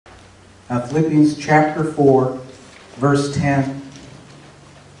Philippians chapter 4, verse 10.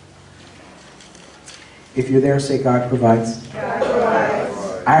 If you're there, say, God provides. God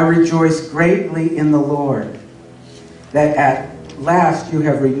provides. I rejoice greatly in the Lord, that at last you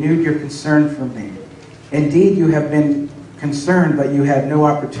have renewed your concern for me. Indeed, you have been concerned, but you had no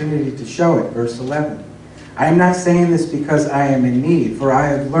opportunity to show it. Verse 11. I am not saying this because I am in need, for I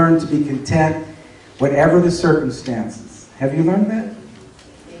have learned to be content whatever the circumstances. Have you learned that?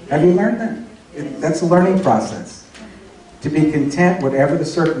 Have you learned that? That's a learning process. To be content whatever the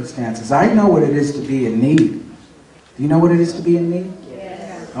circumstances. I know what it is to be in need. Do you know what it is to be in need?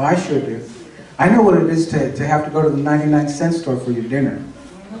 Yes. Oh, I sure do. I know what it is to have to go to the 99-cent store for your dinner.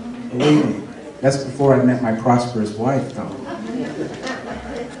 Believe me. That's before I met my prosperous wife, though.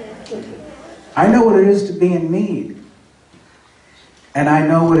 I know what it is to be in need. And I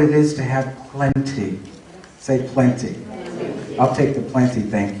know what it is to have plenty. Say plenty. I'll take the plenty,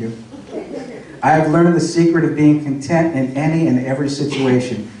 thank you. I have learned the secret of being content in any and every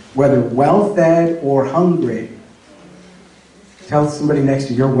situation, whether well-fed or hungry. Tell somebody next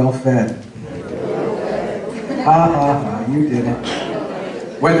to you, you're well-fed. Ha ha ha, you did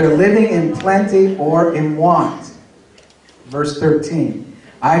it. Whether living in plenty or in want. Verse 13.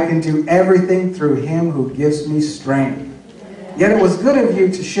 I can do everything through him who gives me strength. Yet it was good of you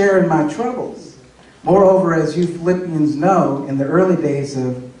to share in my troubles. Moreover, as you Philippians know, in the early days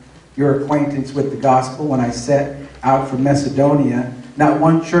of your acquaintance with the gospel, when I set out from Macedonia, not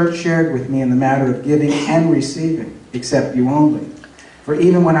one church shared with me in the matter of giving and receiving, except you only. For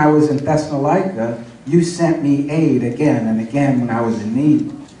even when I was in Thessalonica, you sent me aid again and again when I was in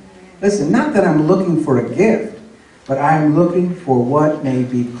need. Listen, not that I'm looking for a gift, but I am looking for what may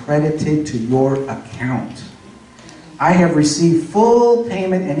be credited to your account. I have received full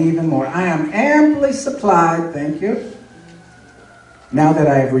payment and even more. I am amply supplied, thank you. Now that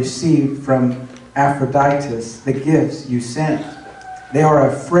I have received from Epaphroditus the gifts you sent. They are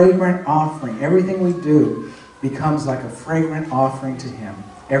a fragrant offering. Everything we do becomes like a fragrant offering to him.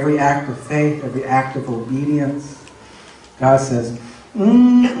 Every act of faith, every act of obedience. God says,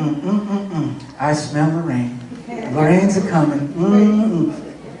 I smell the rain. The rains are coming.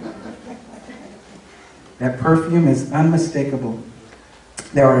 That perfume is unmistakable.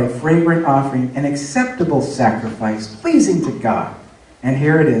 They are a fragrant offering, an acceptable sacrifice, pleasing to God. And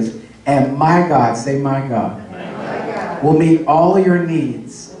here it is. And my God, say my God, will meet all your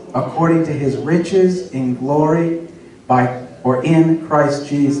needs according to his riches in glory by or in Christ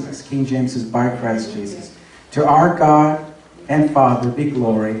Jesus. King James says by Christ Jesus. To our God and Father be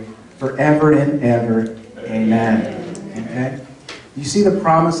glory forever and ever. Amen. Okay? You see, the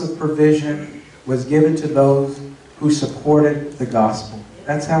promise of provision was given to those who supported the gospel.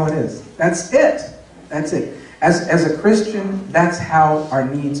 That's how it is. That's it. That's it. As a Christian, that's how our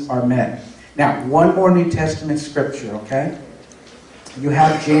needs are met. Now, one more New Testament scripture, okay? You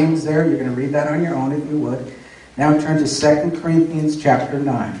have James there. You're going to read that on your own if you would. Now turn to 2 Corinthians chapter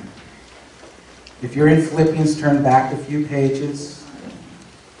 9. If you're in Philippians, turn back a few pages.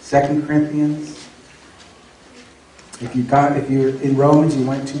 2 Corinthians. If you're in Romans, you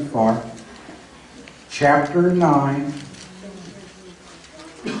went too far. Chapter 9.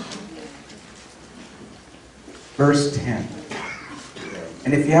 Verse 10.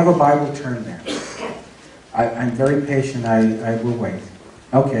 And if you have a Bible, turn there. I'm very patient. I will wait.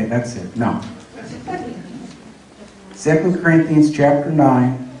 Okay, that's it. No. 2 Corinthians chapter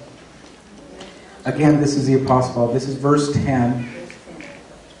 9. Again, this is the Apostle Paul. This is verse 10.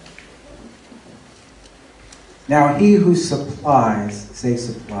 Now he who supplies, say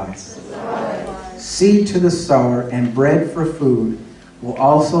supplies, seed to the sower and bread for food, will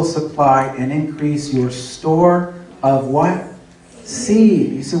also supply and increase your store of what?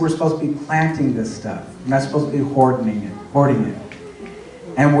 Seed. You see, we're supposed to be planting this stuff. We're not supposed to be hoarding it.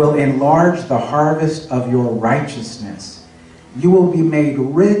 And will enlarge the harvest of your righteousness. You will be made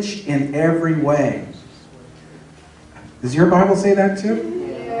rich in every way. Does your Bible say that too?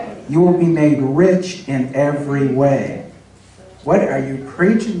 You will be made rich in every way. What are you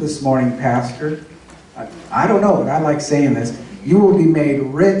preaching this morning, Pastor? I don't know, but I like saying this. You will be made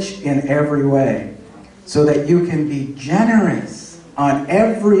rich in every way, so that you can be generous on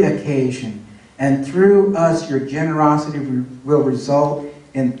every occasion. And through us, your generosity will result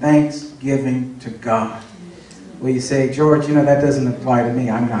in thanksgiving to God. Well, you say, George, that doesn't apply to me.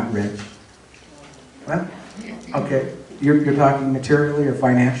 I'm not rich. Well, okay. You're talking materially or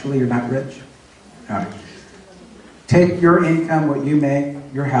financially, you're not rich? All right. Take your income, what you make,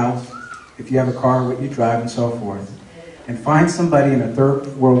 your house, if you have a car, what you drive, and so forth, and find somebody in a third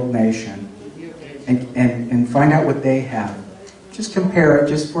world nation and find out what they have Just compare it,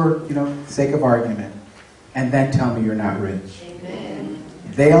 just for, sake of argument. And then tell me you're not rich. Amen.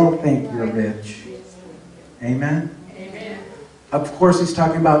 They'll think you're rich. Amen? Amen. Of course, he's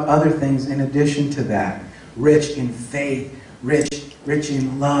talking about other things in addition to that. Rich in faith, rich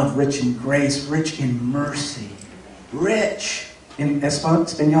in love, rich in grace, rich in mercy. Rich. In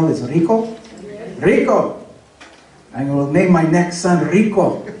Espanol is rico. Rico. I will name my next son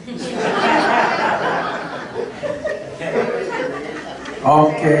Rico.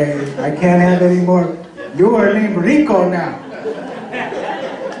 Okay, I can't have any more. You are named Rico now.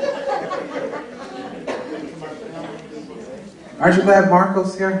 Aren't you glad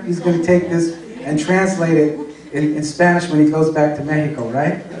Marco's here? He's going to take this and translate it in Spanish when he goes back to Mexico,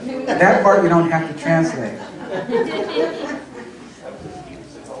 right? That part you don't have to translate.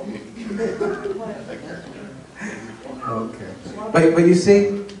 Okay. But you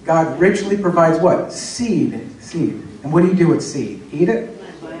see, God richly provides what? Seed. Seed. And what do you do with seed? Eat it?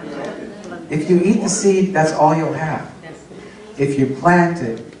 If you eat the seed, that's all you'll have. If you plant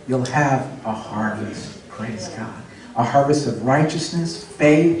it, you'll have a harvest. Praise God. A harvest of righteousness,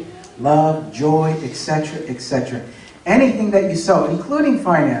 faith, love, joy, etc., etc. Anything that you sow, including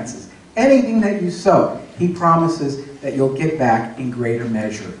finances, anything that you sow, He promises that you'll get back in greater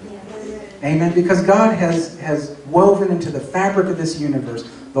measure. Amen. Because God has woven into the fabric of this universe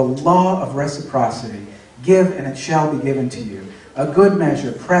the law of reciprocity. Give and it shall be given to you. A good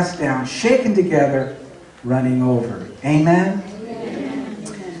measure, pressed down, shaken together, running over. Amen?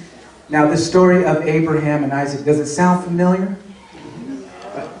 Amen. Now, the story of Abraham and Isaac, does it sound familiar?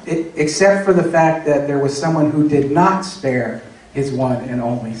 Except for the fact that there was someone who did not spare his one and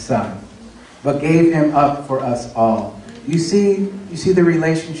only son, but gave him up for us all. You see the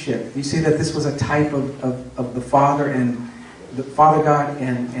relationship. You see that this was a type of the Father and the Father God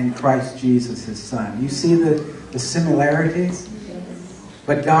and Christ Jesus, His Son. You see the similarities?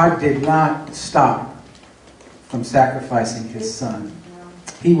 But God did not stop from sacrificing His Son.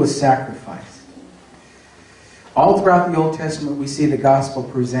 He was sacrificed. All throughout the Old Testament, we see the gospel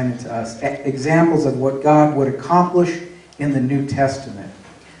presented to us. Examples of what God would accomplish in the New Testament.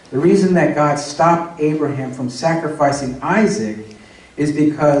 The reason that God stopped Abraham from sacrificing Isaac is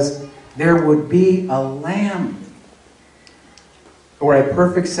because there would be a lamb or a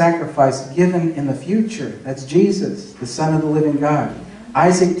perfect sacrifice given in the future. That's Jesus, the Son of the living God.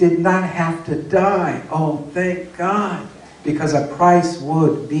 Isaac did not have to die. Oh, thank God. Because a price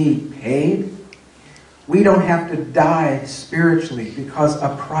would be paid. We don't have to die spiritually because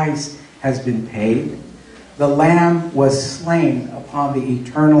a price has been paid. The Lamb was slain upon the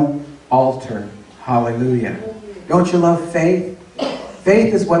eternal altar. Hallelujah. Don't you love faith?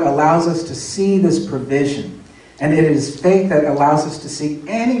 Faith is what allows us to see this provision. And it is faith that allows us to see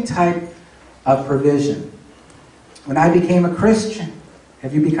any type of provision. When I became a Christian,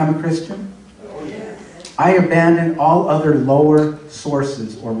 have you become a Christian? Oh, yes. I abandoned all other lower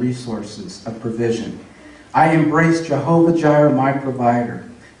sources or resources of provision. I embraced Jehovah Jireh, my provider.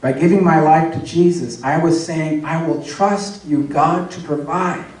 By giving my life to Jesus, I was saying, I will trust you, God, to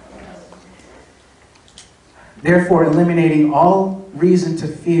provide. Therefore, eliminating all reason to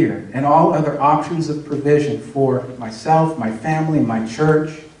fear and all other options of provision for myself, my family, my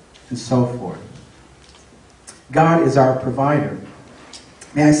church, and so forth. God is our provider.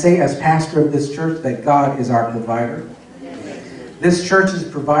 May I say, as pastor of this church, that God is our provider? This church is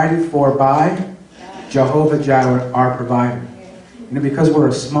provided for by Jehovah Jireh, our provider. Because we're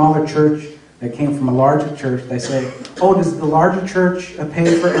a smaller church that came from a larger church, they say, oh, does the larger church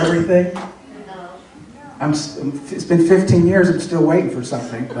pay for everything? It's been 15 years, I'm still waiting for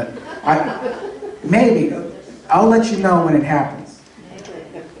something, but maybe. I'll let you know when it happens.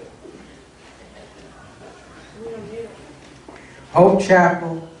 Hope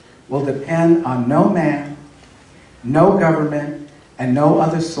Chapel will depend on no man, no government, and no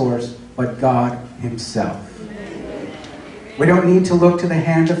other source but God Himself. We don't need to look to the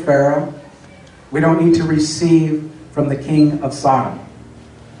hand of Pharaoh. We don't need to receive from the king of Sodom.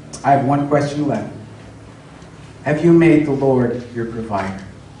 I have one question left. Have you made the Lord your provider?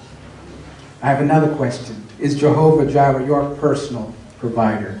 I have another question. Is Jehovah Jireh your personal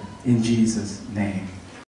provider in Jesus' name?